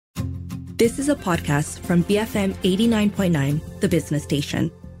This is a podcast from BFM 89.9, the business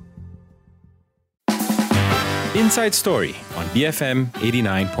station. Inside Story on BFM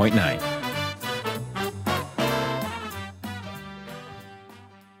 89.9.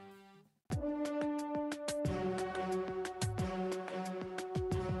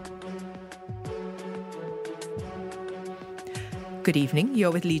 Good evening.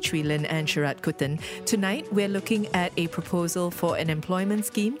 You're with Lee Chui Lin and Sharat Kutan. Tonight, we're looking at a proposal for an employment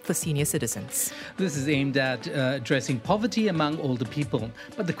scheme for senior citizens. This is aimed at addressing poverty among older people.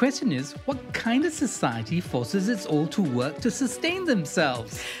 But the question is, what kind of society forces its old to work to sustain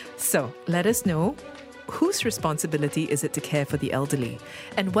themselves? So, let us know, whose responsibility is it to care for the elderly?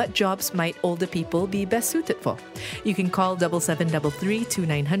 And what jobs might older people be best suited for? You can call 7733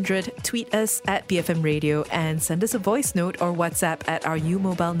 2900, tweet us at BFM Radio, and send us a voice note or WhatsApp at our U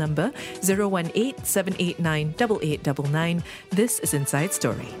mobile number 018 789 8899. This is Inside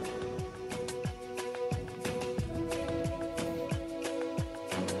Story.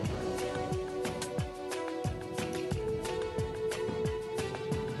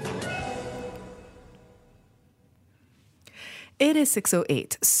 It is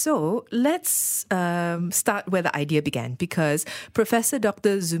 6:08. So let's start where the idea began, because Professor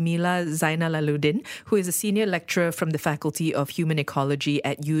Dr. Zumila Zainalaluddin, who is a senior lecturer from the Faculty of Human Ecology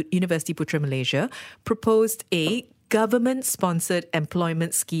at University Putra Malaysia, proposed a government-sponsored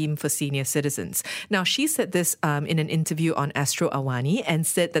employment scheme for senior citizens. Now, she said this in an interview on Astro Awani and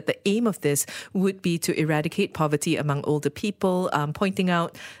said that the aim of this would be to eradicate poverty among older people, pointing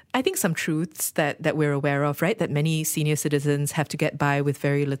out, I think, some truths that we're aware of, right? That many senior citizens have to get by with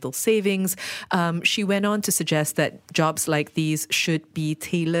very little savings. She went on to suggest that jobs like these should be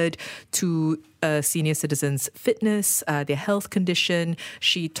tailored to senior citizens' fitness, their health condition.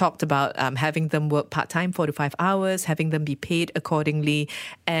 She talked about having them work part-time, 4 to 5 hours, having them be paid accordingly,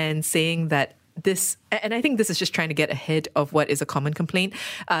 and saying that this, and I think this is just trying to get ahead of what is a common complaint,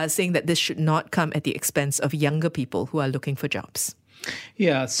 saying that this should not come at the expense of younger people who are looking for jobs.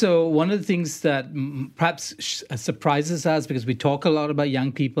 Yeah, so one of the things that perhaps surprises us, because we talk a lot about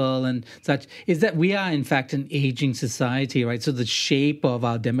young people and such, is that we are in fact an aging society, right? So the shape of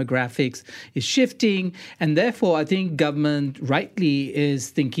our demographics is shifting, and therefore I think government rightly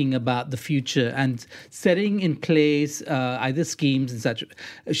is thinking about the future and setting in place either schemes and such.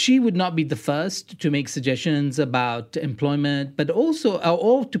 She would not be the first to make suggestions about employment, but also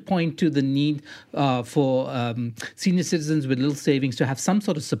or to point to the need for senior citizens with little savings to have some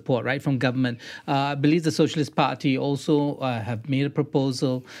sort of support, right, from government. I believe the Socialist Party also have made a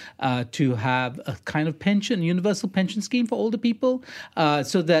proposal to have a kind of pension, universal pension scheme for older people,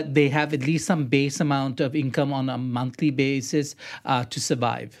 so that they have at least some base amount of income on a monthly basis to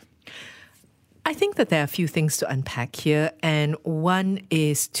survive. I think that there are a few things to unpack here, and one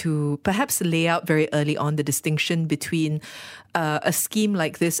is to perhaps lay out very early on the distinction between a scheme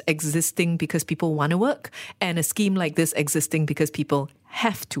like this existing because people want to work and a scheme like this existing because people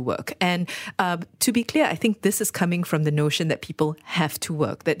have to work. And to be clear, I think this is coming from the notion that people have to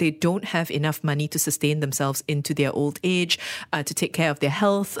work, that they don't have enough money to sustain themselves into their old age, to take care of their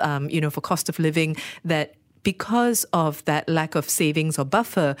health, for cost of living, that because of that lack of savings or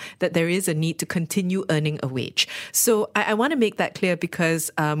buffer, that there is a need to continue earning a wage. So I want to make that clear,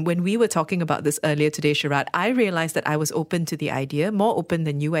 because when we were talking about this earlier today, Sharat, I realized that I was open to the idea, more open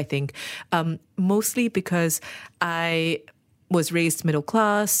than you, I think, mostly because I was raised middle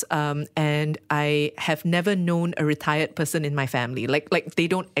class, and I have never known a retired person in my family. Like they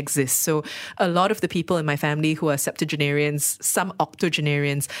don't exist. So a lot of the people in my family who are septuagenarians, some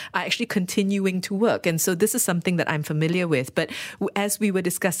octogenarians, are actually continuing to work. And so this is something that I'm familiar with. But as we were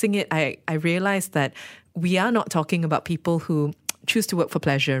discussing it, I realized that we are not talking about people who choose to work for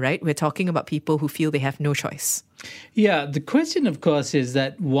pleasure, right? We're talking about people who feel they have no choice. Yeah, the question, of course, is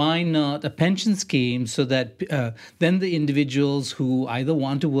that why not a pension scheme so that then the individuals who either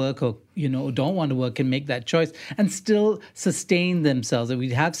want to work or don't want to work can make that choice and still sustain themselves, that we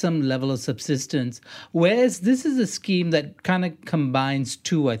have some level of subsistence. Whereas this is a scheme that kind of combines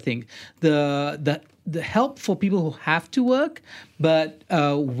two, I think. The help for people who have to work, but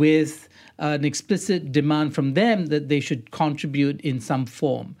with an explicit demand from them that they should contribute in some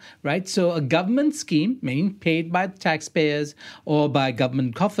form, right? So a government scheme, meaning paid by the taxpayers or by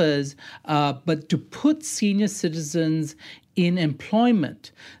government coffers, but to put senior citizens in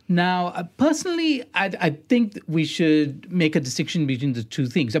employment. Now, personally, I think we should make a distinction between the two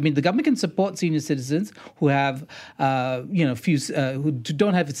things. I mean, the government can support senior citizens who have, who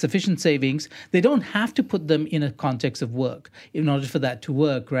don't have sufficient savings. They don't have to put them in a context of work in order for that to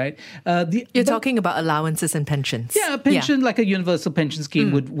work, right? You're talking about allowances and pensions. Yeah, a pension like a universal pension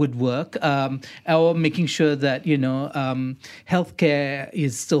scheme would work, or making sure that healthcare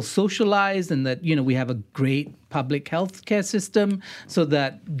is still socialized and that we have a great public healthcare system, so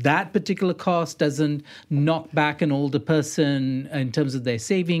that particular cost doesn't knock back an older person in terms of their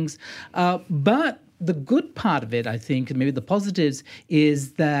savings. But the good part of it, I think, and maybe the positives,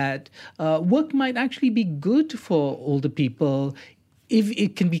 is that work might actually be good for older people if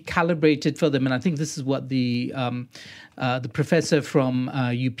it can be calibrated for them. And I think this is what the professor from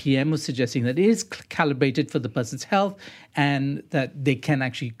UPM was suggesting, that it is calibrated for the person's health and that they can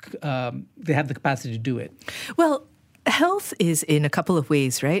actually, they have the capacity to do it. Well, health is in a couple of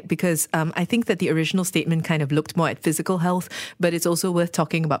ways, right? Because I think that the original statement kind of looked more at physical health, but it's also worth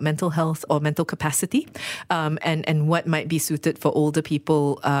talking about mental health or mental capacity, and what might be suited for older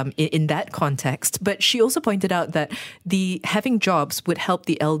people in that context. But she also pointed out that having jobs would help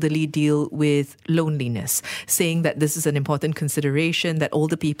the elderly deal with loneliness, saying that this is an important consideration, that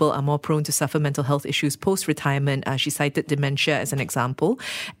older people are more prone to suffer mental health issues post-retirement. She cited dementia as an example,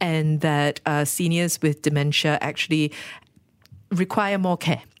 and that seniors with dementia actually require more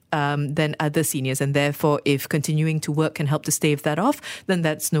care than other seniors. And therefore, if continuing to work can help to stave that off, then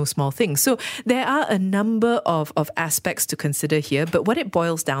that's no small thing. So there are a number of aspects to consider here. But what it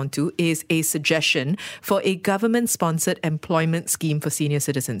boils down to is a suggestion for a government-sponsored employment scheme for senior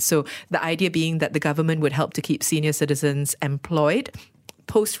citizens. So the idea being that the government would help to keep senior citizens employed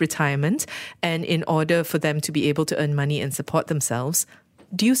post-retirement, and in order for them to be able to earn money and support themselves.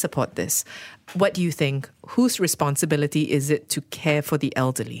 Do you support this? What do you think? Whose responsibility is it to care for the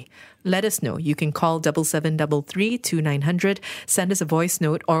elderly? Let us know. You can call 7733 2900, send us a voice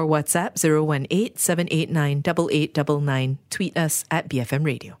note or WhatsApp 018-789-8899. Tweet us at BFM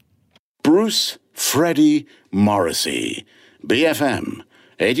Radio. Bruce Freddie Morrissey, BFM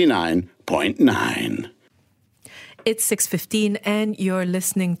 89.9. It's 6:15 and you're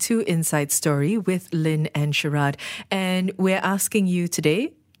listening to Inside Story with Lynn and Sharad. And we're asking you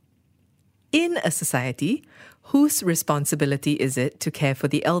today, in a society, whose responsibility is it to care for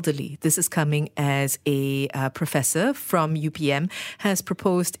the elderly? This is coming as a professor from UPM has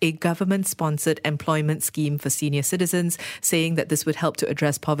proposed a government-sponsored employment scheme for senior citizens, saying that this would help to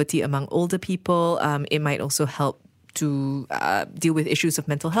address poverty among older people. It might also help to deal with issues of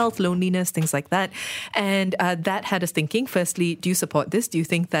mental health, loneliness, things like that. And that had us thinking, firstly, do you support this? Do you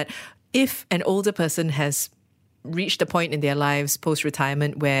think that if an older person has reached a point in their lives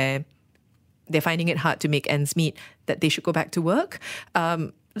post-retirement where they're finding it hard to make ends meet, that they should go back to work?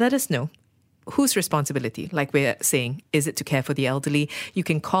 Let us know. Whose responsibility, like we're saying, is it to care for the elderly? You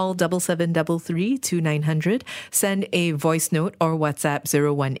can call 7733 2900, send a voice note or WhatsApp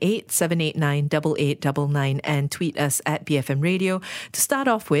 018-789-8899 and tweet us at BFM Radio. To start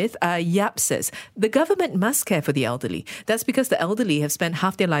off with, Yap says, the government must care for the elderly. That's because the elderly have spent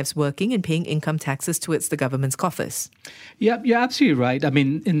half their lives working and paying income taxes towards the government's coffers. Yeah, you're absolutely right. I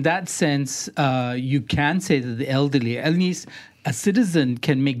mean, in that sense, you can say that the elderly, at least a citizen,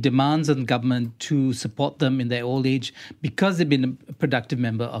 can make demands on government to support them in their old age because they've been a productive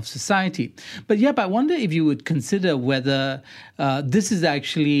member of society. But I wonder if you would consider whether this is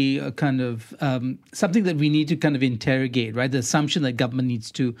actually a kind of something that we need to kind of interrogate, right? The assumption that government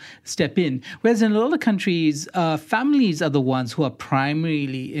needs to step in. Whereas in a lot of countries, families are the ones who are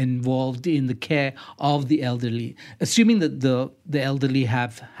primarily involved in the care of the elderly, assuming that the elderly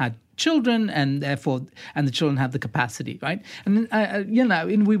have had children and therefore the children have the capacity, right? And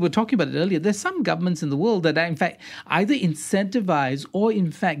we were talking about it earlier. There's some governments in the world that are in fact either incentivize or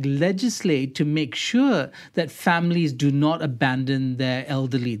in fact legislate to make sure that families do not abandon their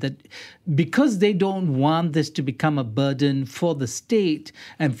elderly, that because they don't want this to become a burden for the state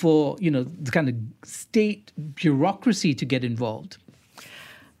and for the kind of state bureaucracy to get involved.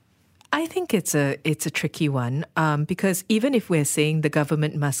 I think it's a tricky one because even if we're saying the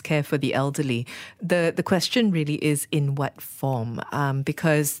government must care for the elderly, the question really is in what form?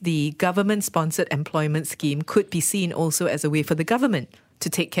 Because the government-sponsored employment scheme could be seen also as a way for the government to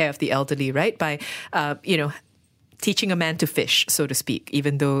take care of the elderly, right? By, teaching a man to fish, so to speak,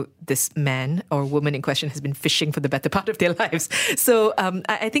 even though this man or woman in question has been fishing for the better part of their lives. So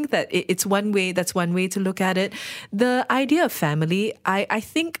I think that it's one way. That's one way to look at it. The idea of family, I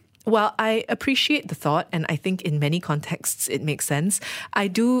think, Well, I appreciate the thought, and I think in many contexts it makes sense. I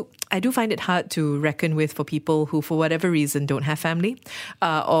do find it hard to reckon with for people who, for whatever reason, don't have family,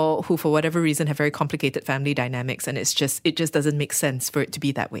 or who, for whatever reason, have very complicated family dynamics, and it just doesn't make sense for it to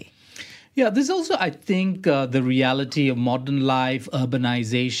be that way. Yeah, there's also, I think, the reality of modern life,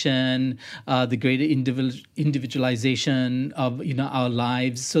 urbanization, the greater individualization of our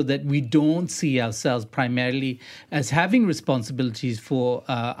lives, so that we don't see ourselves primarily as having responsibilities for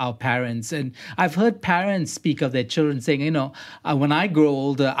our parents. And I've heard parents speak of their children saying, when I grow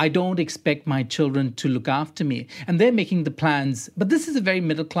older, I don't expect my children to look after me. And they're making the plans. But this is a very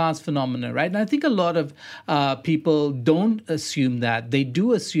middle class phenomenon, right? And I think a lot of people don't assume that. They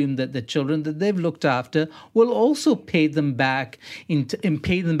do assume that the children that they've looked after will also pay them back in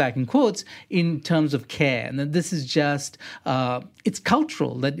quotes in terms of care. And that this is just it's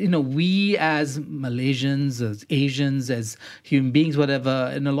cultural that we as Malaysians, as Asians, as human beings,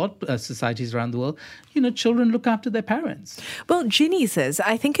 whatever, in a lot of societies around the world, children look after their parents. Well, Ginny says,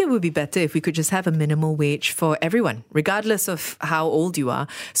 I think it would be better if we could just have a minimal wage for everyone, regardless of how old you are,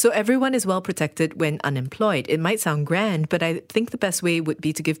 so everyone is well protected when unemployed. It might sound grand, but I think the best way would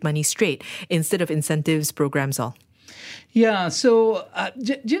be to give money straight instead of incentives, programs, all. Yeah, so,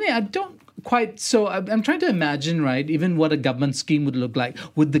 Ginny, I don't quite. So I'm trying to imagine, right, even what a government scheme would look like.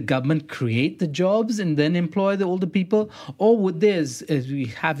 Would the government create the jobs and then employ the older people? Or would there, as we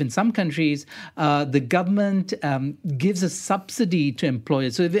have in some countries, the government gives a subsidy to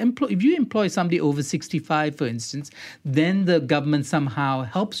employers? So if you employ somebody over 65, for instance, then the government somehow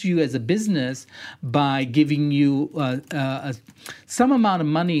helps you as a business by giving you some amount of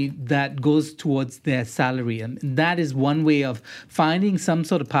money that goes towards their salary. And that is one way of finding some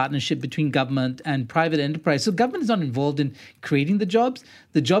sort of partnership between government and private enterprise. So government is not involved in creating the jobs.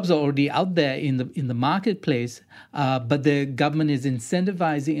 The jobs are already out there in the marketplace, but the government is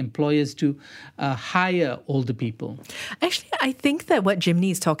incentivizing employers to hire older people. Actually, I think that what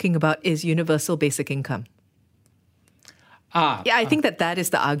Jimny is talking about is universal basic income. Yeah, I think that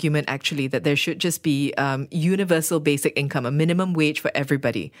is the argument, actually, that there should just be universal basic income, a minimum wage for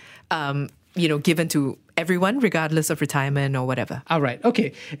everybody, given to everyone, regardless of retirement or whatever. All right.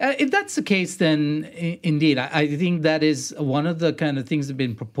 Okay. If that's the case, then indeed, I think that is one of the kind of things that have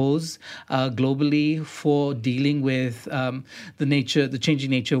been proposed globally for dealing with the changing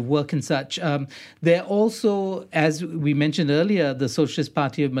nature of work and such. There also, as we mentioned earlier, the Socialist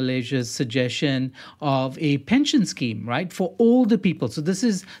Party of Malaysia's suggestion of a pension scheme, right, for older people. So this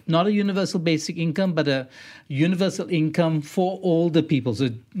is not a universal basic income, but a universal income for older people.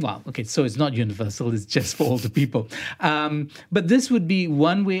 So it's not universal, it's just for older people. But this would be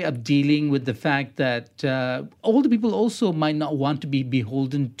one way of dealing with the fact that older people also might not want to be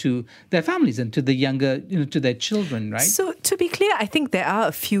beholden to their families and to the younger, to their children, right? So to be clear, I think there are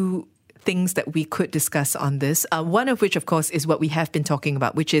a few things that we could discuss on this. One of which, of course, is what we have been talking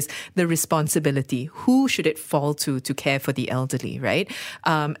about, which is the responsibility. Who should it fall to care for the elderly, right?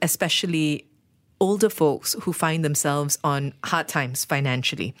 Especially older folks who find themselves on hard times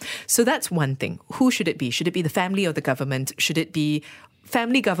financially. So that's one thing. Who should it be? Should it be the family or the government? Should it be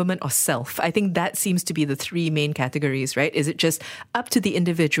family, government, or self? I think that seems to be the three main categories, right? Is it just up to the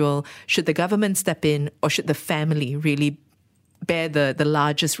individual? Should the government step in, or should the family really bear the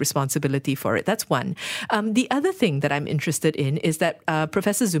largest responsibility for it? That's one. The other thing that I'm interested in is that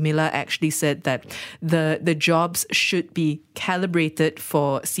Professor Zumilah actually said that the jobs should be calibrated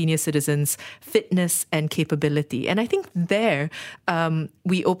for senior citizens' fitness and capability. And I think there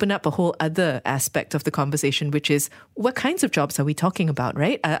we open up a whole other aspect of the conversation, which is what kinds of jobs are we talking about,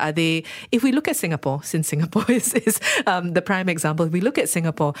 right? Are they, if we look at Singapore, since Singapore is the prime example, if we look at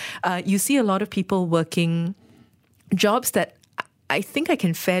Singapore, you see a lot of people working jobs that I think I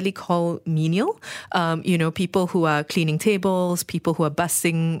can fairly call menial. People who are cleaning tables, people who are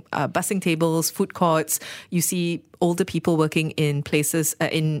bussing tables, food courts. You see older people working in places,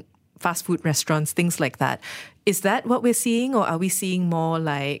 in fast food restaurants, things like that. Is that what we're seeing, or are we seeing more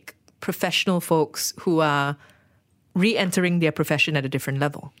like professional folks who are re-entering their profession at a different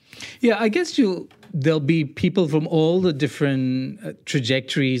level? Yeah, I guess there'll be people from all the different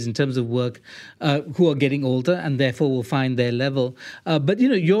trajectories in terms of work who are getting older and therefore will find their level. But,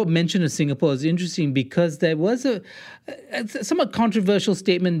 your mention of Singapore is interesting because there was a somewhat controversial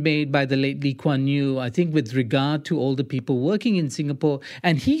statement made by the late Lee Kuan Yew, I think, with regard to older people working in Singapore.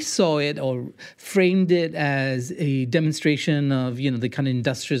 And he saw it or framed it as a demonstration of, the kind of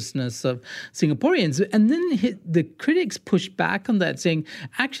industriousness of Singaporeans. And then the critics pushed back on that, saying,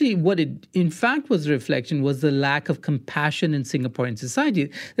 actually, actually what it in fact was a reflection was the lack of compassion in Singaporean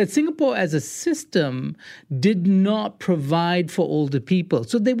society. That Singapore as a system did not provide for older people.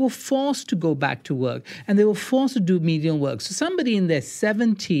 So they were forced to go back to work and they were forced to do menial work. So somebody in their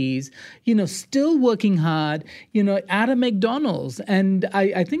 70s, still working hard, at a McDonald's. And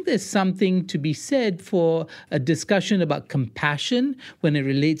I think there's something to be said for a discussion about compassion when it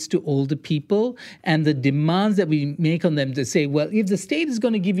relates to older people and the demands that we make on them to say, well, if the state is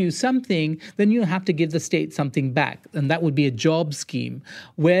going to give you something, then you have to give the state something back. And that would be a job scheme.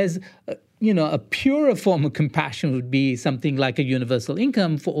 Whereas, a purer form of compassion would be something like a universal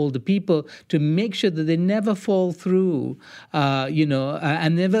income for older people to make sure that they never fall through,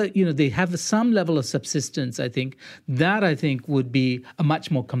 and never, they have some level of subsistence. I think would be a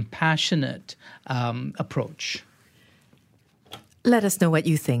much more compassionate approach. Let us know what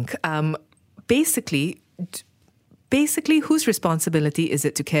you think. Basically, whose responsibility is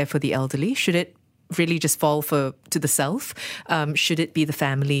it to care for the elderly? Should it really just fall to the self? Should it be the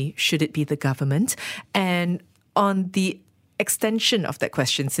family? Should it be the government? And on the extension of that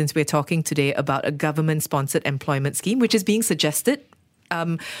question, since we're talking today about a government-sponsored employment scheme, which is being suggested,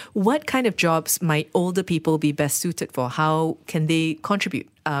 what kind of jobs might older people be best suited for? How can they contribute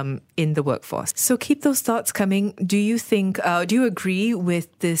in the workforce? So keep those thoughts coming. Do you agree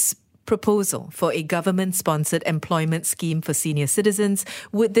with this proposal for a government-sponsored employment scheme for senior citizens?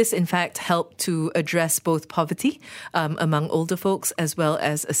 Would this, in fact, help to address both poverty among older folks as well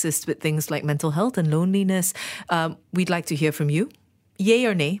as assist with things like mental health and loneliness? We'd like to hear from you. Yay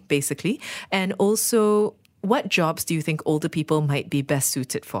or nay, basically. And also, what jobs do you think older people might be best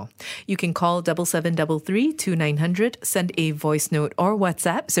suited for? You can call 7733 2900, send a voice note or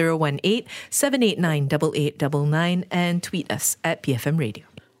WhatsApp 018-789-8899 and tweet us at BFM Radio.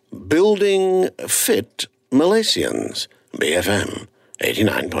 Building fit Malaysians. BFM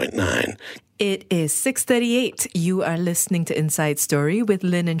 89.9. It is 6:38. You are listening to Inside Story with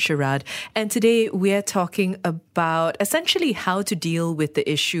Lynn and Sharad. And today we are talking about essentially how to deal with the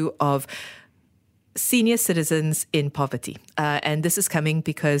issue of senior citizens in poverty. And this is coming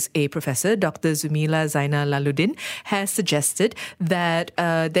because a professor, Dr. Zumila Zainal Laluddin, has suggested that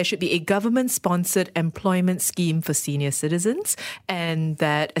there should be a government-sponsored employment scheme for senior citizens, and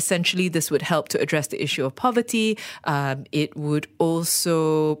that essentially this would help to address the issue of poverty. It would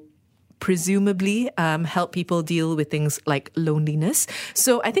also presumably help people deal with things like loneliness.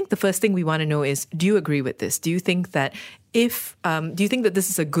 So I think the first thing we want to know is, do you agree with this? Do you think that do you think that this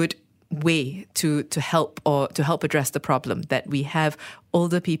is a good way to help address the problem that we have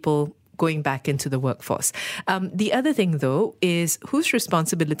older people going back into the workforce? The other thing, though, is whose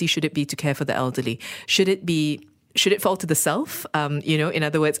responsibility should it be to care for the elderly? Should it fall to the self? In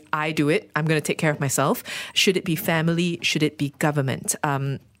other words, I do it. I'm going to take care of myself. Should it be family? Should it be government?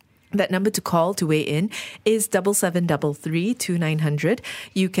 That number to call to weigh in is 7733 2900.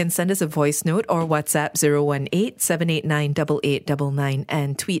 You can send us a voice note or WhatsApp 018-789-8899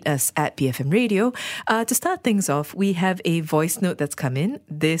 and tweet us at BFM Radio. To start things off, we have a voice note that's come in.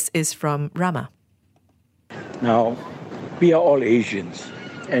 This is from Rama. Now, we are all Asians,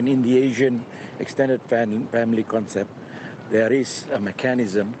 and in the Asian extended family concept, there is a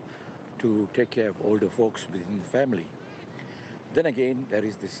mechanism to take care of older folks within the family. Then again, there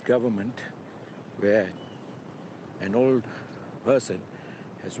is this government where an old person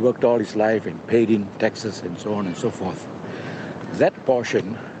has worked all his life and paid in taxes and so on and so forth. That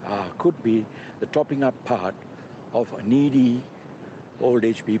portion could be the topping up part of a needy old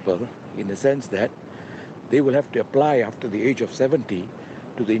age people, in the sense that they will have to apply after the age of 70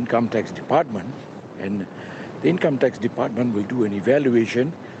 to the income tax department, and the income tax department will do an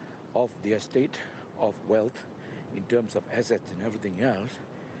evaluation of their state of wealth in terms of assets and everything else.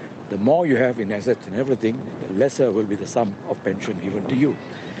 The more you have in assets and everything, the lesser will be the sum of pension given to you.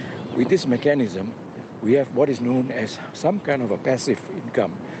 With this mechanism, we have what is known as some kind of a passive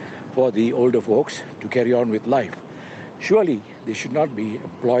income for the older folks to carry on with life. Surely they should not be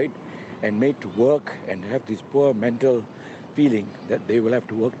employed and made to work and have this poor mental feeling that they will have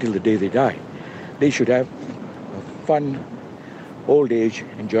to work till the day they die. They should have a fun, old age,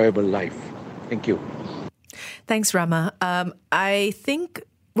 enjoyable life. Thank you. Thanks, Rama. I think,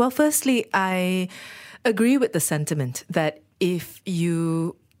 firstly, I agree with the sentiment that if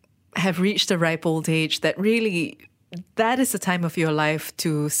you have reached a ripe old age, that really that is the time of your life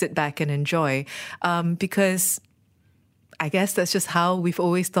to sit back and enjoy, because I guess that's just how we've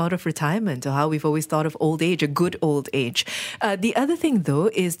always thought of retirement, or how we've always thought of old age, a good old age. The other thing, though,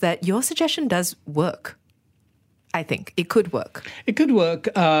 is that your suggestion does work. I think. It could work. It could work.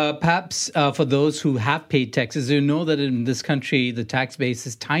 Perhaps for those who have paid taxes, you know that in this country, the tax base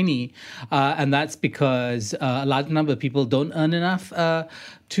is tiny. And that's because a large number of people don't earn enough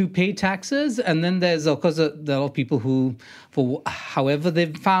to pay taxes. And then there's, of course, there are people who, for however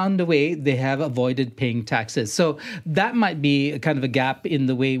they've found a way, they have avoided paying taxes. So that might be a kind of a gap in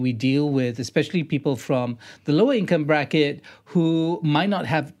the way we deal with, especially people from the lower income bracket who might not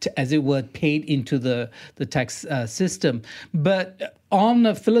have, as it were, paid into the tax system. But on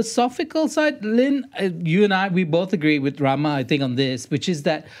a philosophical side, Lynn, you and I, we both agree with Rama, I think, on this, which is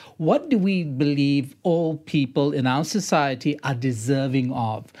that what do we believe all people in our society are deserving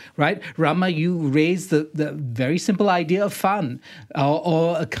of, right? Rama, you raised the very simple idea of fun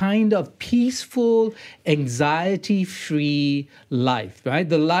or a kind of peaceful, anxiety-free life, right?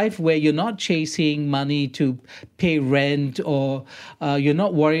 The life where you're not chasing money to pay rent or you're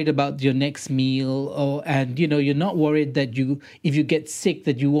not worried about your next meal and you're not worried that if you get sick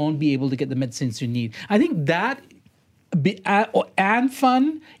that you won't be able to get the medicines you need. I think that and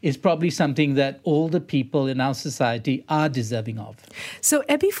fun is probably something that older people in our society are deserving of. So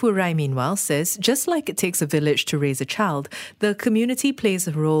Ebi Furai, meanwhile, says, just like it takes a village to raise a child, the community plays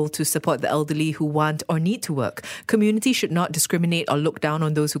a role to support the elderly who want or need to work. Community should not discriminate or look down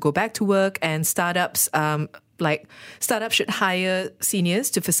on those who go back to work, and startups should hire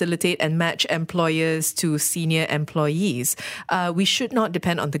seniors to facilitate and match employers to senior employees. We should not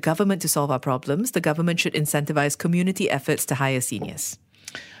depend on the government to solve our problems. The government should incentivize community efforts to hire seniors.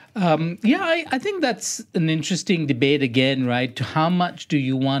 I think that's an interesting debate again, right? How much do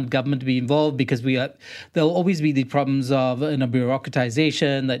you want government to be involved? Because there'll always be the problems of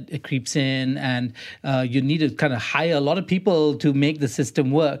bureaucratization that it creeps in, and you need to kind of hire a lot of people to make the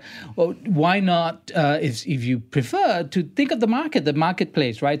system work. Well, why not, if you prefer, to think of the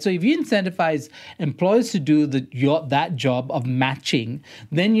marketplace, right? So if you incentivize employers to do that job of matching,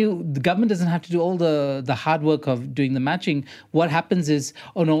 then the government doesn't have to do all the hard work of doing the matching. What happens is,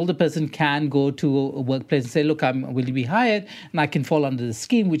 an older person can go to a workplace and say, look, I'm willing to be hired and I can fall under the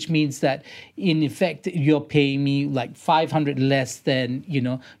scheme, which means that in effect, you're paying me like 500 less than,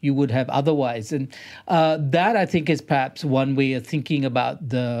 you would have otherwise. And that, I think, is perhaps one way of thinking about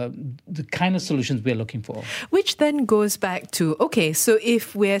the kind of solutions we're looking for. Which then goes back to, okay, so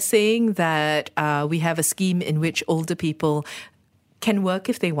if we're saying that we have a scheme in which older people can work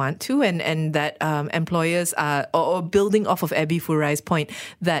if they want to, and that employers are, or building off of Ebi Furai's point,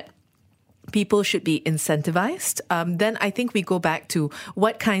 that people should be incentivized, then I think we go back to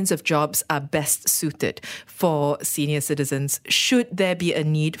what kinds of jobs are best suited for senior citizens. Should there be a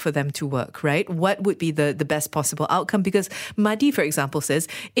need for them to work, right? What would be the best possible outcome? Because Madi, for example, says,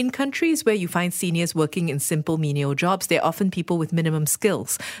 in countries where you find seniors working in simple menial jobs, they're often people with minimum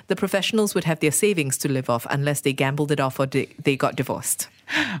skills. The professionals would have their savings to live off unless they gambled it off or they got divorced.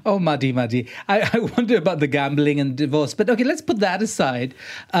 Oh, Madi. I wonder about the gambling and divorce. But okay, let's put that aside.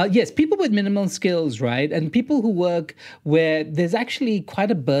 Yes, people with minimal skills, right? And people who work where there's actually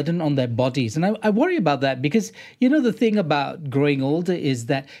quite a burden on their bodies. And I worry about that because, the thing about growing older is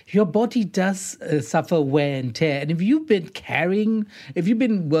that your body does suffer wear and tear. And if you've been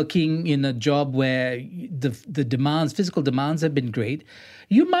working in a job where the physical demands have been great,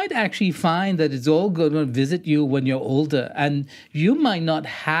 you might actually find that it's all going to visit you when you're older, and you might not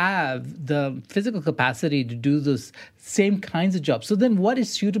have the physical capacity to do those same kinds of jobs. So then what is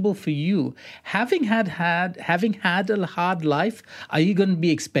suitable for you? Having had a hard life, are you going to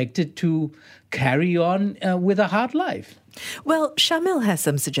be expected to carry on with a hard life? Well, Shamil has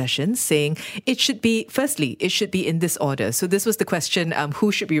some suggestions saying it should be in this order. So this was the question,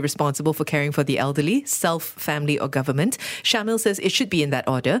 who should be responsible for caring for the elderly, self, family or government? Shamil says it should be in that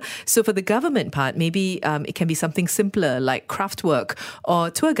order. So for the government part, maybe it can be something simpler like craft work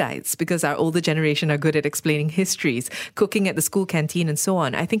or tour guides, because our older generation are good at explaining histories, cooking at the school canteen and so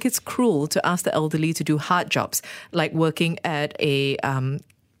on. I think it's cruel to ask the elderly to do hard jobs like working at a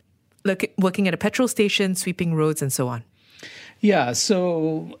petrol station, sweeping roads and so on. Yeah,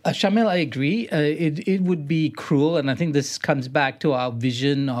 so Shamil, I agree. It would be cruel, and I think this comes back to our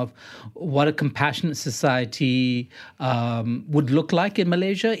vision of what a compassionate society would look like in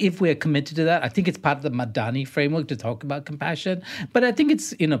Malaysia if we're committed to that. I think it's part of the Madani framework to talk about compassion, but I think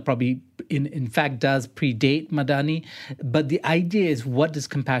it's probably in fact does predate Madani. But the idea is, what does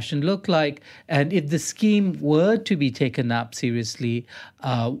compassion look like? And if the scheme were to be taken up seriously,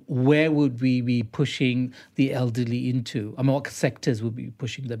 where would we be pushing the elderly into? I mean, what sectors would be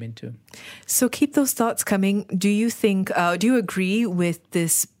pushing them into? So keep those thoughts coming. Do you think, do you agree with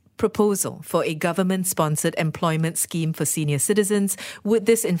this proposal for a government-sponsored employment scheme for senior citizens. Would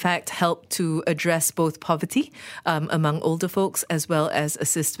this, in fact, help to address both poverty among older folks as well as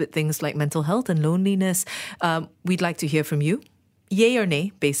assist with things like mental health and loneliness? We'd like to hear from you. Yay or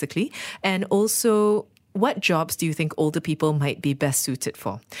nay, basically. And also, what jobs do you think older people might be best suited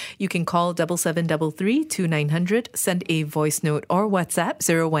for? You can call 7733 2900, send a voice note or WhatsApp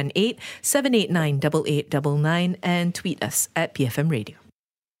 018-789-8899 and tweet us at BFM Radio.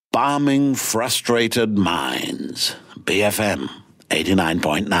 Balming frustrated minds. BFM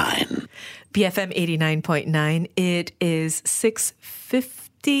 89.9. BFM 89.9. It is 6:50.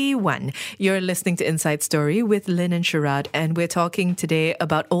 You're listening to Inside Story with Lynn and Sharad, and we're talking today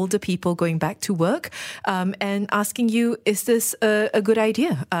about older people going back to work and asking you, is this a good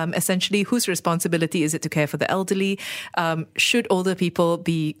idea? Essentially, whose responsibility is it to care for the elderly? Should older people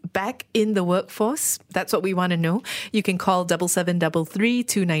be back in the workforce? That's what we want to know. You can call 7733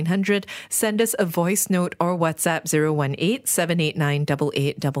 2900, send us a voice note or WhatsApp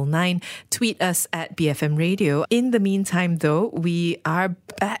 018-789-8899, tweet us at BFM Radio. In the meantime, though, we are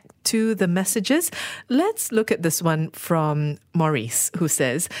back to the messages. Let's look at this one from Maurice, who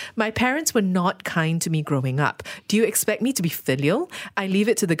says, my parents were not kind to me growing up. Do you expect me to be filial? I leave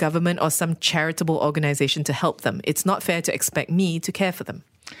it to the government or some charitable organization to help them. It's not fair to expect me to care for them.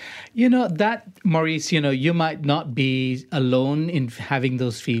 You know, that, Maurice, you might not be alone in having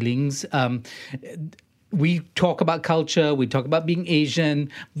those feelings. We talk about culture, we talk about being Asian,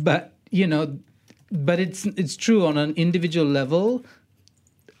 but it's true on an individual level.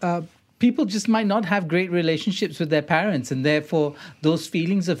 People just might not have great relationships with their parents, and therefore those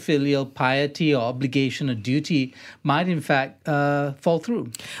feelings of filial piety or obligation or duty might in fact fall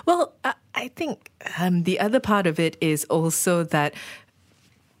through. Well, I think the other part of it is also that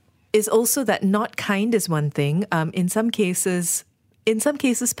not kind is one thing. In some cases,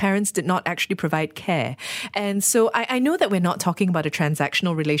 parents did not actually provide care. And so I know that we're not talking about a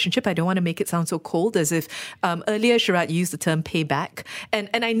transactional relationship. I don't want to make it sound so cold as if earlier Sharad used the term payback. And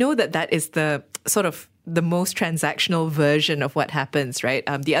I know that is the sort of the most transactional version of what happens, right?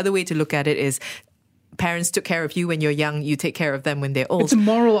 The other way to look at it is parents took care of you when you're young, you take care of them when they're old. It's a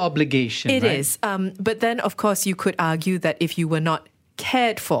moral obligation, It right? is. But then, of course, you could argue that if you were not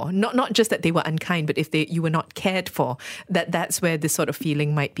cared for, not just that they were unkind, but if you were not cared for, that's where this sort of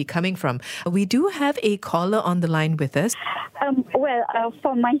feeling might be coming from. We do have a caller on the line with us.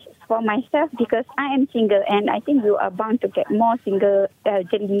 For myself, because I am single, and I think you are bound to get more single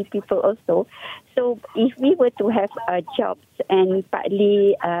elderly people also. So if we were to have jobs and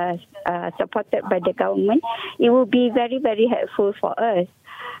partly supported by the government, it would be very, very helpful for us.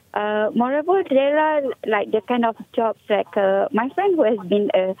 Moreover, there are like the kind of jobs like my friend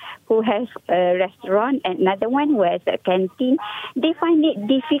who has a restaurant and another one who has a canteen. They find it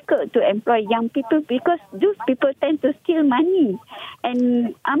difficult to employ young people because those people tend to steal money.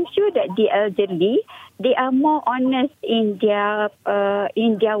 And I'm sure that the elderly, they are more honest in their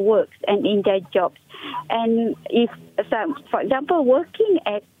works and in their jobs. And if, for example, working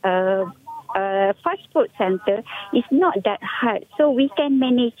at fast food center is not that hard, so we can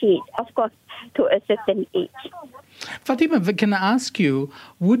manage it, of course, to a certain age. Fatima, can I ask you,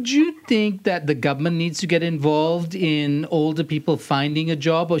 would you think that the government needs to get involved in older people finding a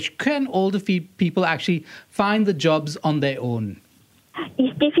job, or can older people actually find the jobs on their own?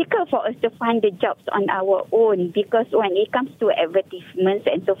 It's difficult for us to find the jobs on our own because when it comes to advertisements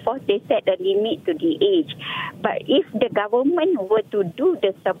and so forth, they set a limit to the age. But if the government were to do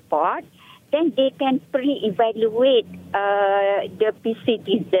the support, then they can pre-evaluate the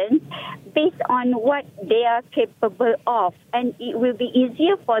citizens based on what they are capable of. And it will be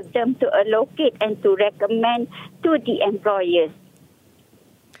easier for them to allocate and to recommend to the employers.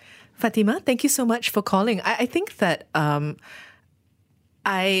 Fatima, thank you so much for calling. I think that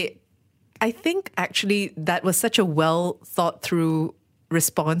I think actually that was such a well thought through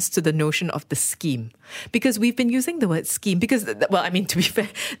response to the notion of the scheme, because we've been using the word scheme because, well, I mean, to be fair,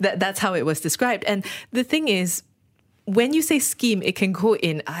 that's how it was described. And the thing is, when you say scheme, it can go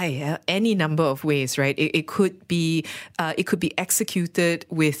in any number of ways, right? It could be executed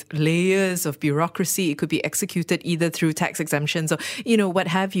with layers of bureaucracy. It could be executed either through tax exemptions or what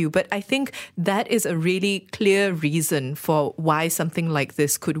have you. But I think that is a really clear reason for why something like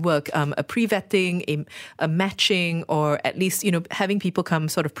this could work. A pre-vetting, a matching, or at least having people come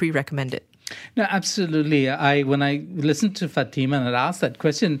sort of pre-recommended. No, absolutely. When I listened to Fatima and I asked that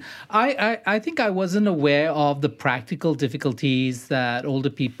question, I think I wasn't aware of the practical difficulties that older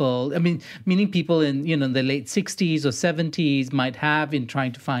people, meaning people in the late 60s or 70s might have in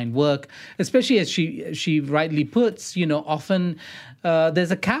trying to find work, especially as she rightly puts, often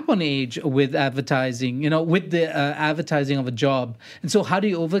there's a cap on age with advertising, with the advertising of a job. And so how do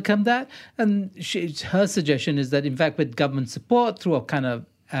you overcome that? And her suggestion is that, in fact, with government support through a kind of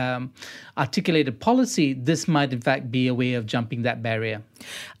articulated policy, this might in fact be a way of jumping that barrier.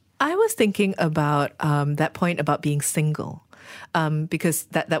 I was thinking about that point about being single. Because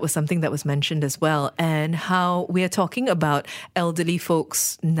that was something that was mentioned as well, and how we are talking about elderly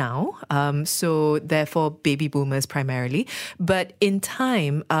folks now, so therefore baby boomers primarily. But in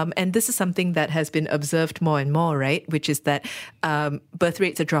time, and this is something that has been observed more and more, right, which is that birth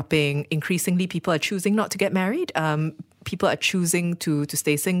rates are dropping. Increasingly, people are choosing not to get married. People are choosing to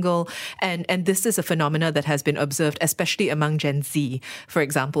stay single. And this is a phenomena that has been observed, especially among Gen Z, for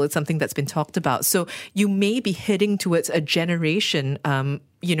example. It's something that's been talked about. So you may be heading towards a generation,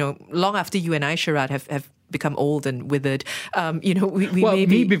 long after you and I, Sharad, have become old and withered. We may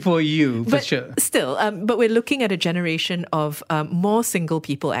be... me before you, for sure. Still, but we're looking at a generation of more single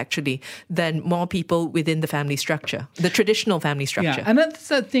people, actually, than more people within the family structure, the traditional family structure. Yeah, and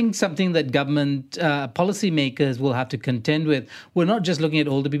that's, I think, something that government policymakers will have to contend with. We're not just looking at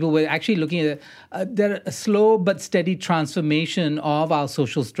older people, we're actually looking at a slow but steady transformation of our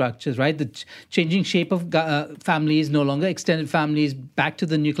social structures, right? The changing shape of families, no longer extended families, back to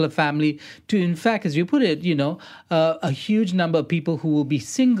the nuclear family, to, in fact, as you put it, a huge number of people who will be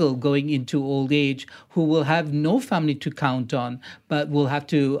single going into old age, who will have no family to count on, but will have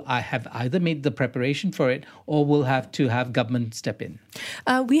to have either made the preparation for it or will have to have government step in.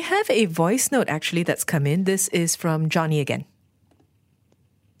 We have a voice note, actually, that's come in. This is from Johnny again.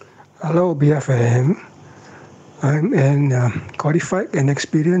 Hello, BFM. I'm an qualified and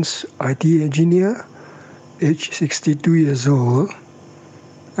experienced IT engineer, age 62 years old.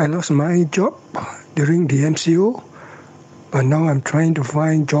 I lost my job during the MCO, but now I'm trying to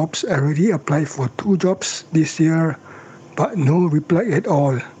find jobs. I already applied for 2 jobs this year, but no reply at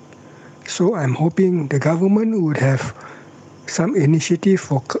all. So I'm hoping the government would have some initiative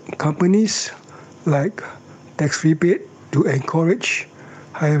for companies like tax rebate to encourage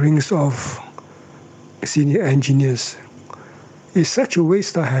hirings of senior engineers. It's such a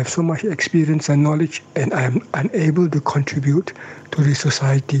waste. I have so much experience and knowledge, and I'm unable to contribute to the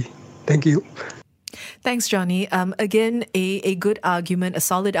society. Thank you. Thanks, Johnny. Again, a good argument, a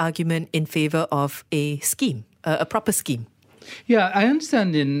solid argument in favor of a scheme, a proper scheme. Yeah, I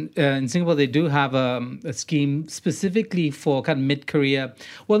understand in Singapore they do have a scheme specifically for kind of mid-career,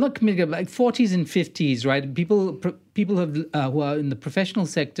 well, not mid-career, but like 40s and 50s, right? People who are in the professional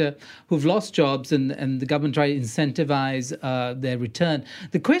sector who've lost jobs, and the government try to incentivize their return.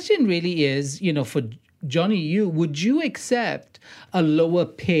 The question really is, for Johnny, would you accept a lower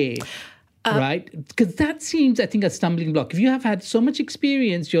pay? Right? Because that seems, I think, a stumbling block. If you have had so much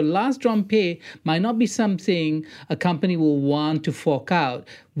experience, your last drawn pay might not be something a company will want to fork out.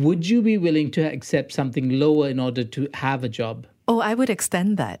 Would you be willing to accept something lower in order to have a job? Oh, I would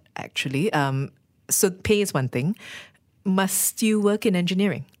extend that, actually. So pay is one thing. Must you work in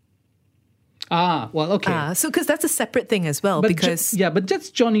engineering? Well, okay. So because that's a separate thing as well. But but that's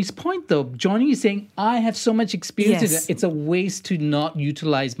Johnny's point, though. Johnny is saying, I have so much experience. Yes. It's a waste to not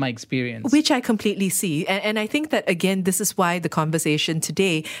utilize my experience. Which I completely see. And I think that, again, this is why the conversation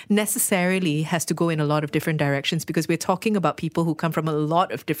today necessarily has to go in a lot of different directions, because we're talking about people who come from a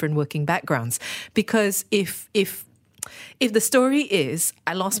lot of different working backgrounds. Because if the story is,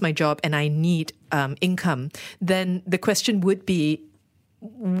 I lost my job and I need income, then the question would be,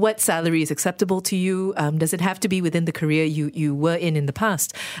 what salary is acceptable to you? Does it have to be within the career you were in the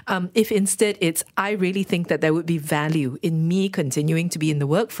past? If instead it's, I really think that there would be value in me continuing to be in the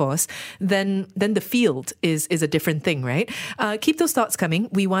workforce, then the field is a different thing, right? Keep those thoughts coming.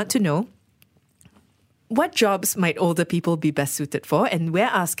 We want to know, what jobs might older people be best suited for? And we're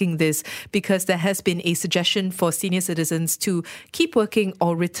asking this because there has been a suggestion for senior citizens to keep working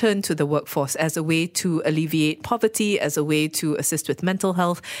or return to the workforce as a way to alleviate poverty, as a way to assist with mental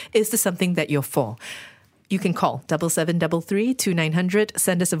health. Is this something that you're for? You can call 7733 2900,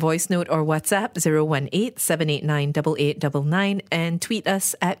 send us a voice note or WhatsApp 018-789-8899 and tweet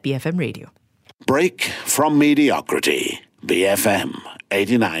us at BFM Radio. Break from mediocrity. BFM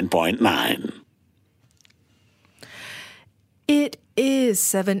 89.9. It is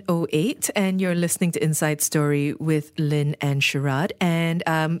 7:08 and you're listening to Inside Story with Lynn and Sharad. And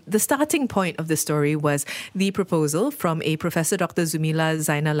the starting point of the story was the proposal from a Professor Dr. Zumila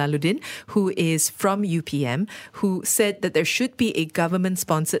Zainal Laluddin, who is from UPM, who said that there should be a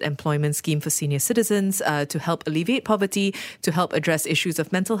government-sponsored employment scheme for senior citizens to help alleviate poverty, to help address issues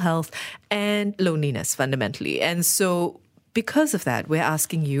of mental health and loneliness fundamentally. And so because of that, we're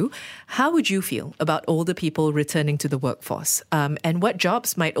asking you, how would you feel about older people returning to the workforce? And what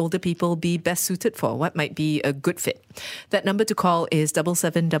jobs might older people be best suited for? What might be a good fit? That number to call is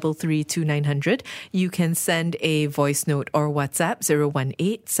 77332900. You can send a voice note or WhatsApp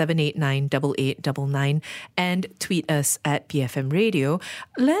 018-789-8899 and tweet us at BFM Radio.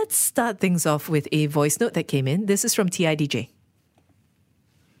 Let's start things off with a voice note that came in. This is from TIDJ.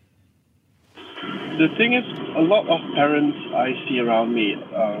 The thing is, a lot of parents I see around me,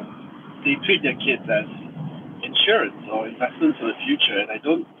 they treat their kids as insurance or investments for the future, and I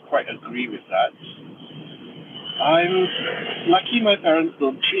don't quite agree with that. I'm lucky my parents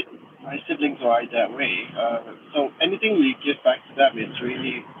don't treat my siblings or I that way. So anything we give back to them is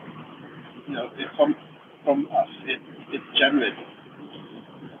really, it's from us. It's genuine.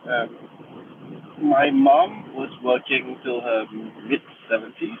 My mom was working till her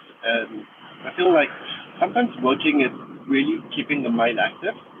mid-70s, and I feel like sometimes working is really keeping the mind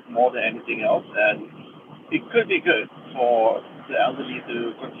active more than anything else, and it could be good for the elderly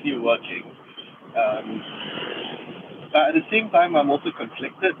to continue working. But at the same time, I'm also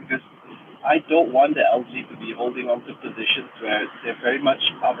conflicted because I don't want the elderly to be holding on to positions where they're very much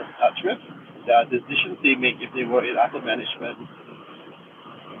out of touch with. The decisions they make if they were in upper management,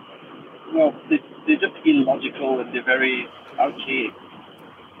 they're just illogical and they're very archaic.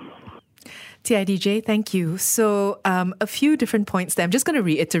 TIDJ, thank you. So a few different points there. I'm just going to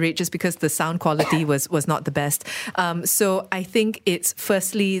reiterate just because the sound quality was not the best. So I think it's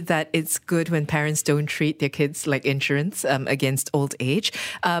firstly that it's good when parents don't treat their kids like insurance against old age.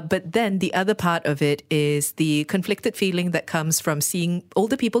 But then the other part of it is the conflicted feeling that comes from seeing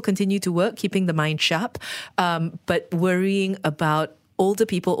older people continue to work, keeping the mind sharp, but worrying about older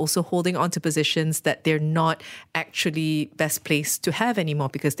people also holding on to positions that they're not actually best placed to have anymore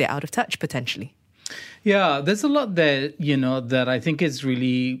because they're out of touch potentially. Yeah, there's a lot there, that I think is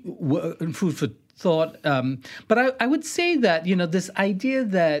really food for thought. But I would say that, this idea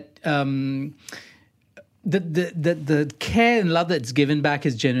that the care and love that's given back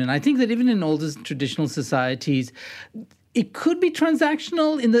is genuine. I think that even in older traditional societies, it could be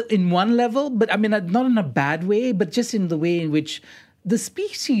transactional in one level, but I mean, not in a bad way, but just in the way in which the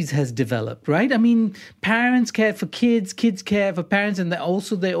species has developed, right? I mean, parents care for kids, kids care for parents, and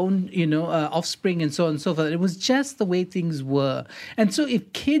also their own, offspring and so on and so forth. It was just the way things were. And so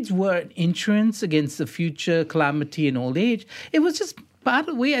if kids were an insurance against the future calamity and old age, it was just part of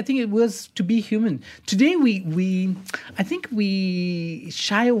the way I think it was to be human. Today, I think we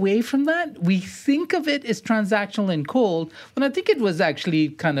shy away from that. We think of it as transactional and cold, when I think it was actually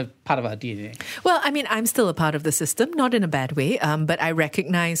kind of part of our DNA. Well, I mean, I'm still a part of the system, not in a bad way, but I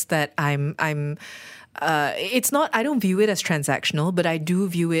recognize that it's not, I don't view it as transactional, but I do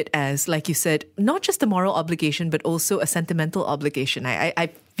view it as, like you said, not just a moral obligation, but also a sentimental obligation. I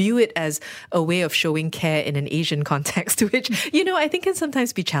view it as a way of showing care in an Asian context, which, I think can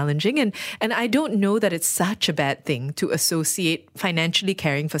sometimes be challenging. And I don't know that it's such a bad thing to associate financially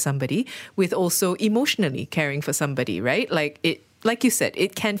caring for somebody with also emotionally caring for somebody, right? Like you said,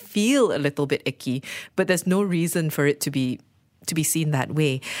 it can feel a little bit icky, but there's no reason for it to be seen that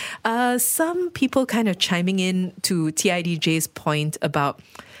way. Some people kind of chiming in to TIDJ's point about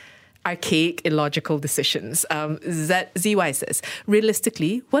archaic, illogical decisions. ZY says,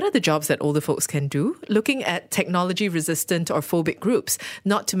 realistically, what are the jobs that older folks can do? Looking at technology-resistant or phobic groups,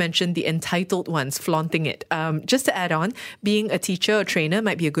 not to mention the entitled ones flaunting it. Just to add on, being a teacher or trainer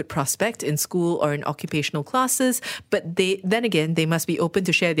might be a good prospect in school or in occupational classes, but they must be open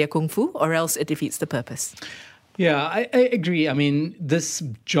to share their kung fu or else it defeats the purpose. Yeah, I agree. I mean, this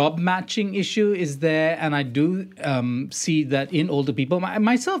job matching issue is there, and I do see that in older people,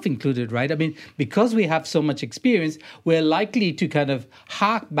 myself included, right? I mean, because we have so much experience, we're likely to kind of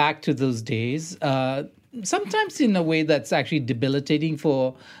hark back to those days, sometimes in a way that's actually debilitating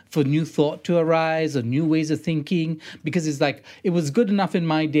for new thought to arise or new ways of thinking, because it's like, it was good enough in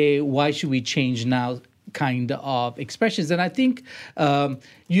my day, why should we change now? Kind of expressions. And I think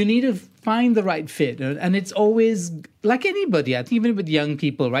you need to find the right fit. And it's always, like anybody, I think even with young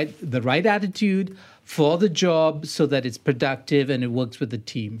people, right? The right attitude for the job so that it's productive and it works with the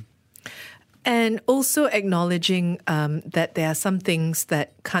team. And also acknowledging that there are some things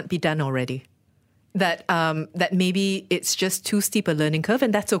that can't be done already. that maybe it's just too steep a learning curve,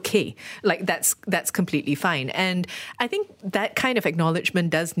 and that's okay. Like that's completely fine. And I think that kind of acknowledgement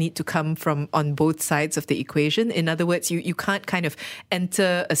does need to come from on both sides of the equation. In other words, you can't kind of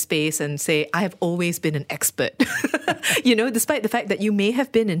enter a space and say, I have always been an expert, despite the fact that you may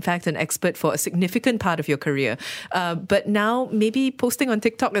have been, in fact, an expert for a significant part of your career. But now maybe posting on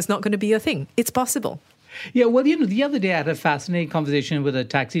TikTok is not going to be a thing. It's possible. Yeah, well, the other day I had a fascinating conversation with a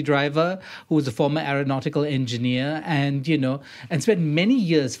taxi driver who was a former aeronautical engineer and spent many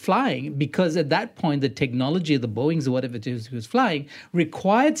years flying, because at that point, the technology of the Boeings or whatever it is he was flying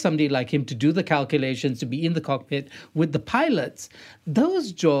required somebody like him to do the calculations, to be in the cockpit with the pilots.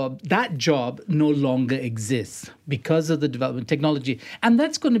 That job no longer exists because of the development of technology. And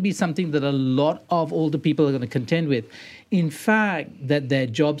that's going to be something that a lot of older people are going to contend with. In fact, that their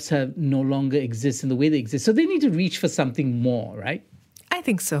jobs have no longer exist in the way they exist. So they need to reach for something more, right? I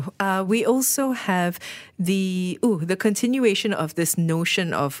think so. We also have the continuation of this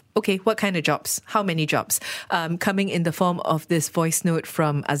notion of, okay, what kind of jobs? How many jobs? Coming in the form of this voice note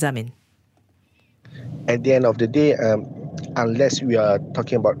from Azamin. At the end of the day, unless we are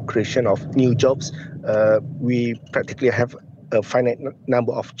talking about creation of new jobs, we practically have a finite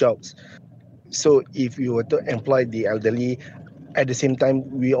number of jobs. So if you were to employ the elderly, at the same time,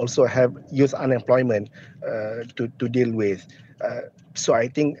 we also have youth unemployment to deal with. So I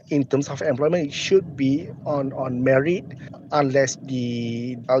think in terms of employment, it should be on merit, unless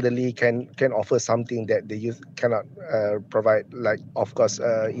the elderly can offer something that the youth cannot provide, like, of course,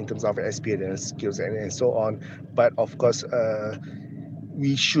 in terms of experience, skills, and so on. But of course,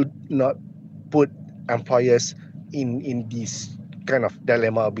 we should not put employers in this kind of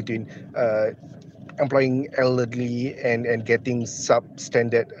dilemma between employing elderly and getting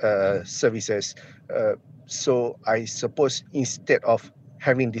substandard services. So I suppose instead of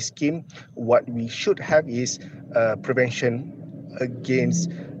having this scheme, what we should have is prevention against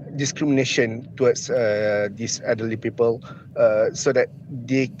discrimination towards these elderly people, so that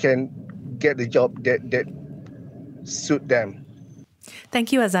they can get the job that suit them.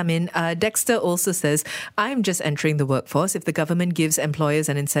 Thank you, Azamin. Dexter also says, I'm just entering the workforce. If the government gives employers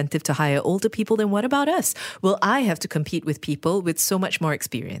an incentive to hire older people, then what about us? Will I have to compete with people with so much more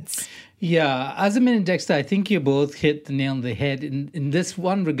experience? Yeah, Azamin and Dexter, I think you both hit the nail on the head in this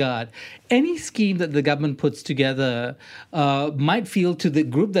one regard. Any scheme that the government puts together might feel to the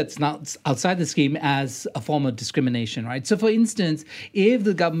group that's not outside the scheme as a form of discrimination, right? So, for instance, if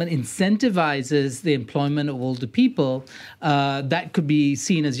the government incentivizes the employment of older people, that could be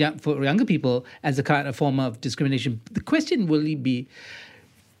seen as for younger people as a kind of form of discrimination. The question will be,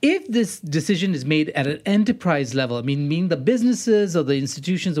 if this decision is made at an enterprise level, meaning the businesses or the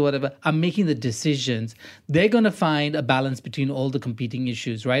institutions or whatever are making the decisions, they're going to find a balance between all the competing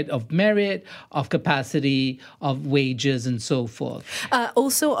issues, right? Of merit, of capacity, of wages, and so forth.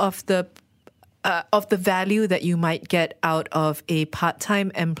 Also of the value that you might get out of a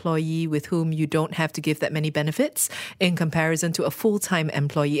part-time employee with whom you don't have to give that many benefits in comparison to a full-time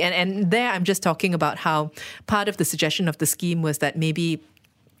employee. And there I'm just talking about how part of the suggestion of the scheme was that maybe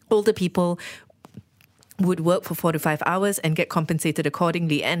older people would work for 4 to 5 hours and get compensated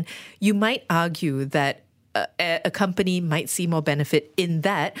accordingly. And you might argue that a company might see more benefit in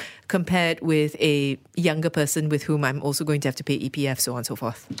that compared with a younger person with whom I'm also going to have to pay EPF, so on and so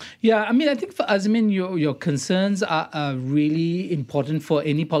forth. Yeah, I think for Azamin, your concerns are really important for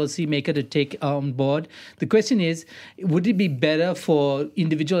any policymaker to take on board. The question is, would it be better for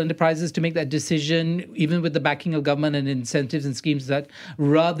individual enterprises to make that decision, even with the backing of government and incentives and schemes, that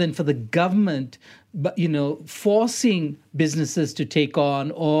rather than for the government, but forcing businesses to take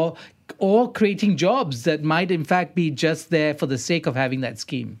on or creating jobs that might in fact be just there for the sake of having that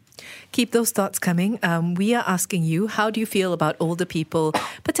scheme? Keep those thoughts coming. We are asking you, how do you feel about older people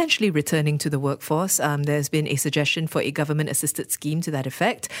potentially returning to the workforce? There's been a suggestion for a government-assisted scheme to that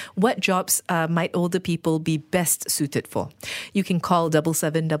effect. What jobs might older people be best suited for? You can call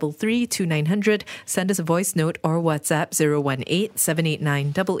 7733 2900, send us a voice note or WhatsApp 018 789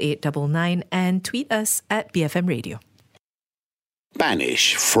 8899 and tweet us at BFM Radio.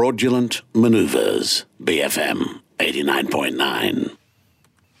 Banish fraudulent maneuvers. BFM 89.9.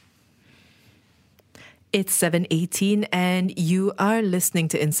 It's 7:18 and you are listening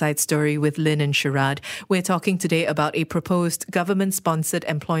to Inside Story with Lynn and Sharad. We're talking today about a proposed government-sponsored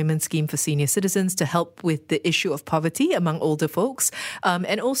employment scheme for senior citizens to help with the issue of poverty among older folks,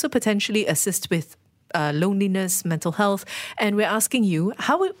 and also potentially assist with loneliness, mental health. And we're asking you,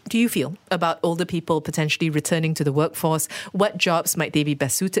 how do you feel about older people potentially returning to the workforce? What jobs might they be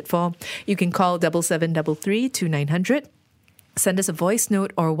best suited for? You can call 7733 2900. Send us a voice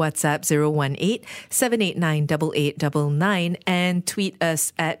note or WhatsApp 018-789-8899 and tweet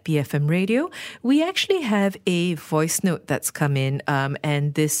us at BFM Radio. We actually have a voice note that's come in,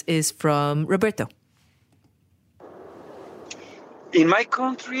 and this is from Roberto. In my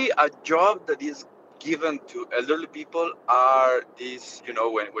country, a job that is given to elderly people are these,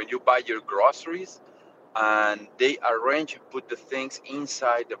 when you buy your groceries and they arrange and put the things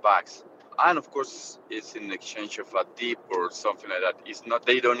inside the bags. And of course, it's in exchange of a tip or something like that. It's not,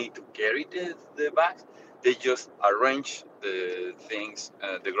 they don't need to carry the bags. They just arrange the things,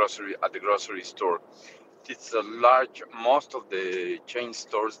 the grocery at the grocery store. It's a large, most of the chain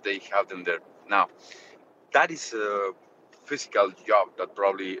stores, they have them there. Now, that is a physical job that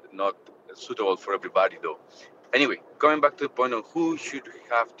probably not suitable for everybody though. Anyway, going back to the point of who should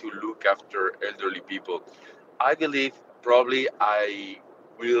have to look after elderly people, I believe probably I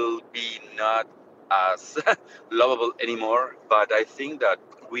will be not as lovable anymore, but I think that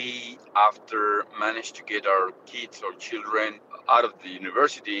we, after manage to get our kids or children out of the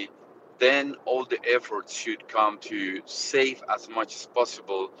university, then all the efforts should come to save as much as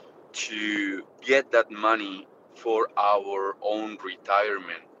possible to get that money for our own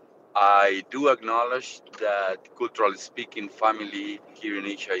retirement. I do acknowledge that, culturally speaking, family here in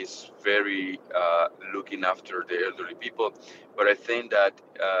Asia is very looking after the elderly people, but I think that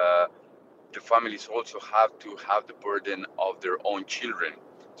the families also have to have the burden of their own children.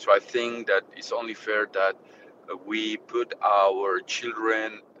 So I think that it's only fair that we put our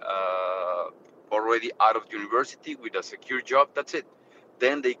children already out of university with a secure job. That's it.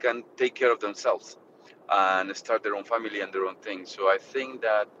 Then they can take care of themselves and start their own family and their own thing. So I think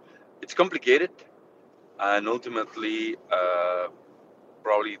that it's complicated, and ultimately,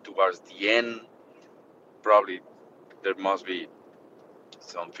 probably towards the end, probably there must be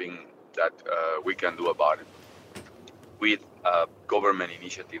something that we can do about it with government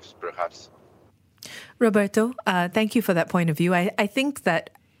initiatives, perhaps. Roberto, thank you for that point of view. I think that,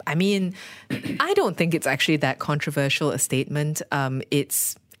 I don't think it's actually that controversial a statement.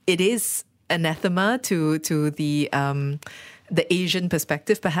 It is anathema to the Asian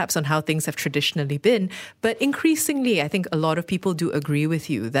perspective, perhaps, on how things have traditionally been. But increasingly, I think a lot of people do agree with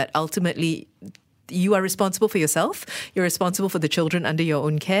you that ultimately you are responsible for yourself. You're responsible for the children under your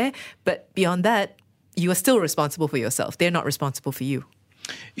own care. But beyond that, you are still responsible for yourself. They're not responsible for you.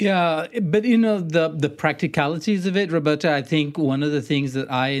 Yeah, but the practicalities of it, Roberta, I think one of the things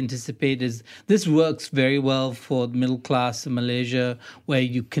that I anticipate is this works very well for middle class in Malaysia, where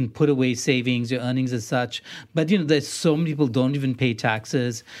you can put away savings, your earnings as such. But, there's so many people don't even pay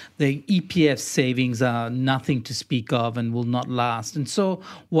taxes. The EPF savings are nothing to speak of and will not last. And so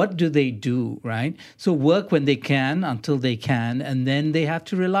what do, right? So work when they can, until they can, and then they have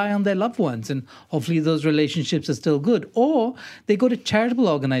to rely on their loved ones. And hopefully those relationships are still good. Or they go to charitable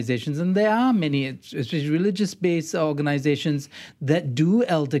organizations, and there are many, especially religious-based organizations that do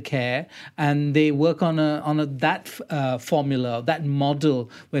elder care, and they work on that formula, that model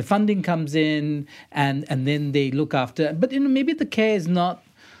where funding comes in, and then they look after. But maybe the care is not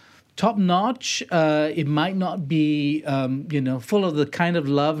top-notch. It might not be full of the kind of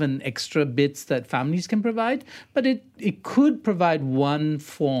love and extra bits that families can provide, but it could provide one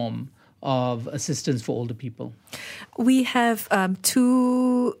form of assistance for older people. We have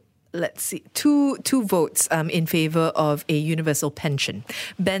two votes in favor of a universal pension.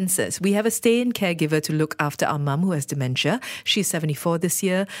 Ben says, we have a stay-in caregiver to look after our mum who has dementia. She's 74 this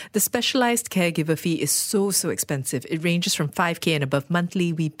year. The specialized caregiver fee is so expensive. It ranges from 5K and above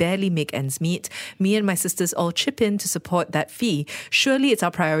monthly. We barely make ends meet. Me and my sisters all chip in to support that fee. Surely it's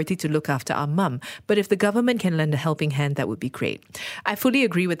our priority to look after our mum. But if the government can lend a helping hand, that would be great. I fully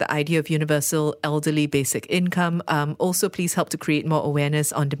agree with the idea of universal elderly basic income. Also, please help to create more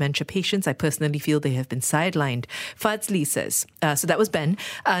awareness on dementia patients. I personally feel they have been sidelined. Fadzli says, so that was Ben.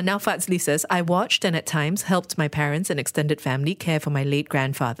 Now Fadzli says, I watched and at times helped my parents and extended family care for my late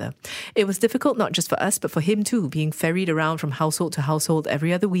grandfather. It was difficult not just for us, but for him too, being ferried around from household to household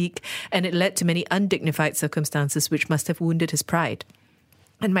every other week, and it led to many undignified circumstances which must have wounded his pride.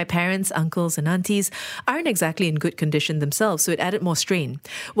 And my parents, uncles and aunties aren't exactly in good condition themselves, so it added more strain.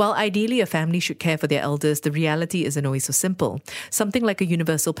 While ideally a family should care for their elders, the reality isn't always so simple. Something like a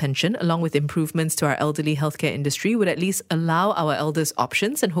universal pension, along with improvements to our elderly healthcare industry, would at least allow our elders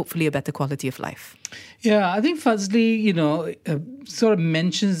options and hopefully a better quality of life. Yeah, I think Fazli, sort of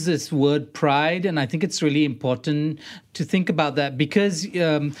mentions this word pride, and I think it's really important to think about that because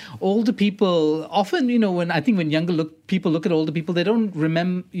older people often, when younger people look at older people, they don't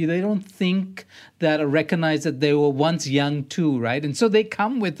remember, they don't think that or recognize that they were once young too, right? And so they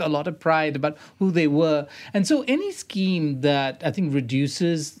come with a lot of pride about who they were. And so any scheme that I think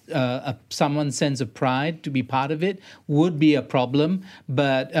reduces someone's sense of pride to be part of it would be a problem.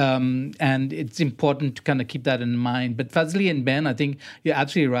 But and it's important to kind of keep that in mind. But Fazli and Ben, I think you're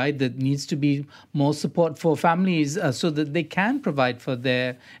absolutely right. There needs to be more support for families so that they can provide for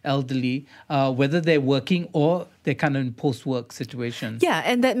their elderly, whether they're working or they're kind of in post-work situation. Yeah,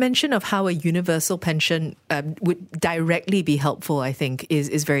 and that mention of how a universal pension would directly be helpful, I think,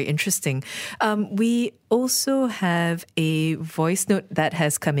 is very interesting. We also have a voice note that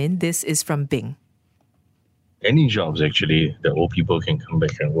has come in. This is from Bing. Any jobs, actually, that old people can come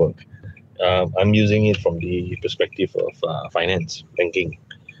back and work. I'm using it from the perspective of finance, banking.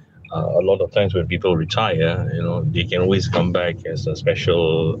 A lot of times when people retire, they can always come back as a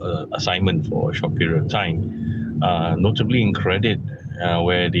special assignment for a short period of time, notably in credit,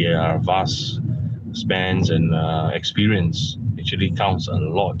 where there are vast spans and experience actually counts a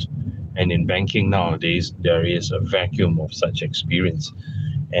lot. And in banking nowadays, there is a vacuum of such experience.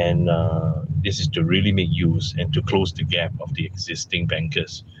 And this is to really make use and to close the gap of the existing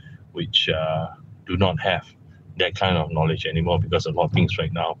bankers, which do not have that kind of knowledge anymore because a lot of things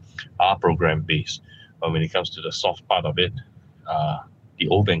right now are program-based. But when it comes to the soft part of it, the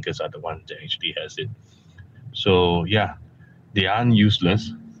old bankers are the ones that actually has it. So yeah, they aren't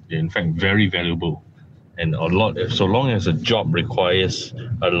useless. They're in fact very valuable. And so long as a job requires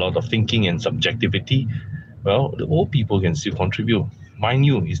a lot of thinking and subjectivity, well, the old people can still contribute. Mind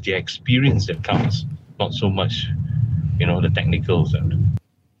you, it's their experience that counts, not so much, the technicals.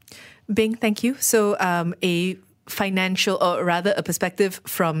 Bing, thank you. So a financial, or rather a perspective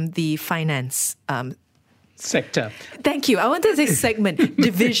from the finance sector. Thank you. I wanted to say segment,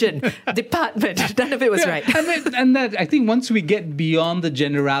 division, department. None of it was right. And that I think once we get beyond the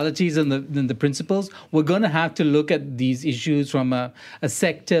generalities and the principles, we're going to have to look at these issues from a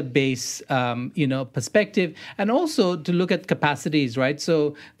sector-based, perspective, and also to look at capacities, right?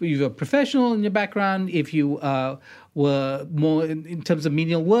 So if you're a professional in your background, if you were more in terms of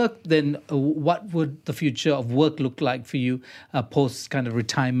menial work, then what would the future of work look like for you post kind of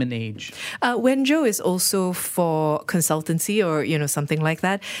retirement age? Wenjo is also for consultancy or, something like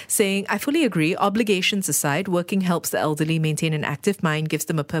that, saying, I fully agree. Obligations aside, working helps the elderly maintain an active mind, gives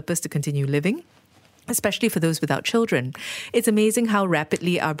them a purpose to continue living, especially for those without children. It's amazing how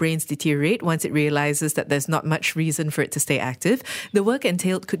rapidly our brains deteriorate once it realizes that there's not much reason for it to stay active. The work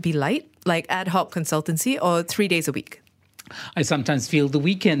entailed could be light, like ad hoc consultancy, or 3 days a week. I sometimes feel the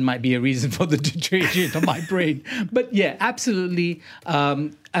weekend might be a reason for the deterioration of my brain. But yeah, absolutely.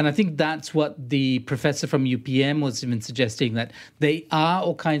 And I think that's what the professor from UPM was even suggesting, that there are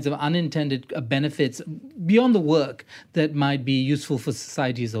all kinds of unintended benefits beyond the work that might be useful for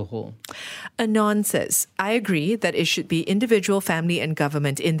society as a whole. Anon says, I agree that it should be individual, family and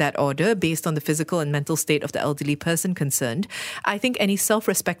government in that order based on the physical and mental state of the elderly person concerned. I think any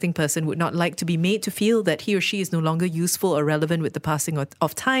self-respecting person would not like to be made to feel that he or she is no longer useful or relevant with the passing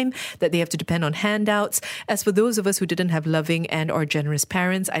of time, that they have to depend on handouts. As for those of us who didn't have loving and or generous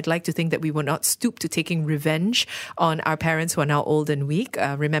parents, I'd like to think that we will not stoop to taking revenge on our parents who are now old and weak.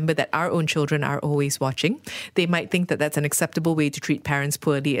 Remember that our own children are always watching. They might think that that's an acceptable way to treat parents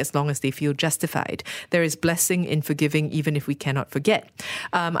poorly as long as they feel justified. There is blessing in forgiving even if we cannot forget.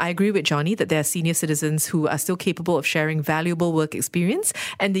 I agree with Johnny that there are senior citizens who are still capable of sharing valuable work experience,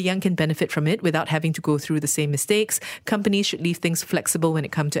 and the young can benefit from it without having to go through the same mistakes. Companies should leave things flexible when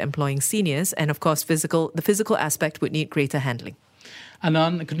it comes to employing seniors, and of course the physical aspect would need greater handling.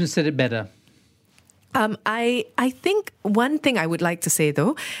 Anon, I couldn't have said it better. I think one thing I would like to say,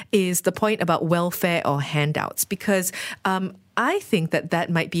 though, is the point about welfare or handouts, because I think that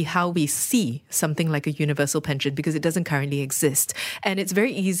might be how we see something like a universal pension, because it doesn't currently exist. And it's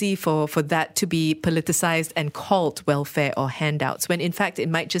very easy for that to be politicized and called welfare or handouts, when in fact it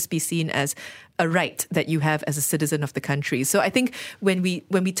might just be seen as a right that you have as a citizen of the country. So I think when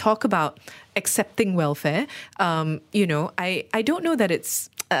we talk about accepting welfare, I don't know that it's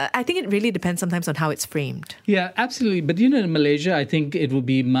I think it really depends sometimes on how it's framed. Yeah, absolutely. But, in Malaysia, I think it will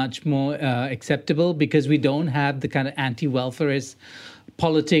be much more acceptable because we don't have the kind of anti-welfarist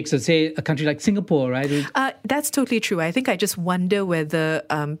politics of, say, a country like Singapore, right? That's totally true. I think I just wonder whether,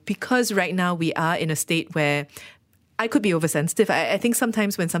 because right now we are in a state where I could be oversensitive. I think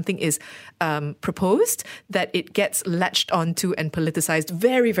sometimes when something is proposed, that it gets latched onto and politicized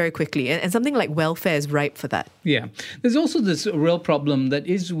very, very quickly. And something like welfare is ripe for that. Yeah. There's also this real problem that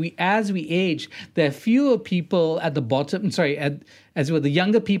is as we age, there are fewer people at the bottom, as well, the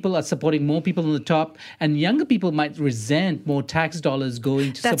younger people are supporting more people on the top, and younger people might resent more tax dollars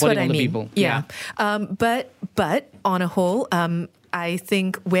going to supporting other people. Yeah. But on a whole, I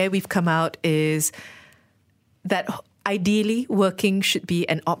think where we've come out is that ideally, working should be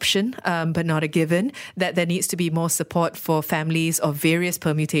an option, but not a given, that there needs to be more support for families of various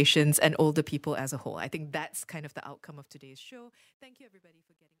permutations and older people as a whole. I think that's kind of the outcome of today's show. Thank you, everybody,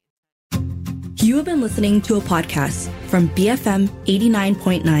 for getting in. You have been listening to a podcast from BFM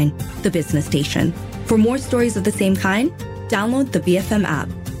 89.9, the business station. For more stories of the same kind, download the BFM app.